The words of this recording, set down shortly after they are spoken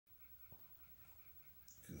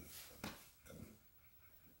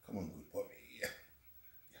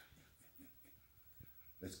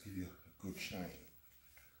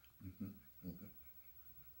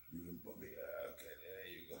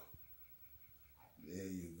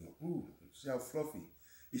See how fluffy?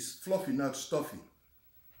 It's fluffy, not stuffy.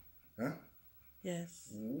 Huh? Yes.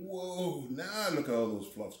 Whoa, now look at all those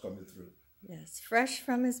fluffs coming through. Yes, fresh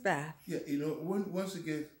from his bath. Yeah, you know, once it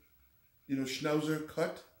gets, you know, Schnauzer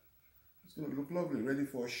cut, it's going to look lovely, ready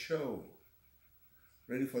for a show,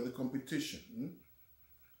 ready for the competition. Hmm?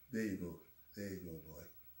 There you go. There you go, boy.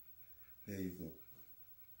 There you go.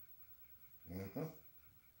 Uh-huh.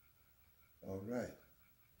 All right.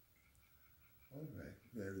 All right.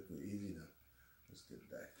 Very good. Easy now. Let's get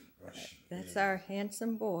that brushing. That's our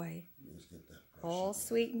handsome boy. Let's get that brushing. All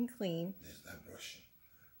sweet and clean. There's that brushing.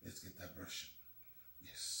 Let's get that brushing.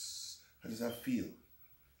 Yes. How does that feel?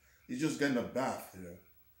 He's just getting a bath, you know.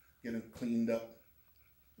 Getting cleaned up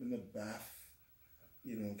in the bath.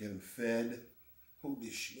 You know, getting fed. Holy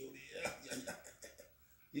schmoly. Yeah.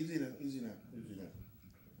 Easy now, easy now, easy now.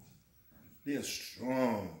 They are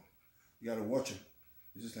strong. You gotta watch them.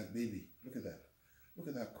 It's just like baby. Look at that. Look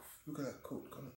at that. Look at that coat. Come on.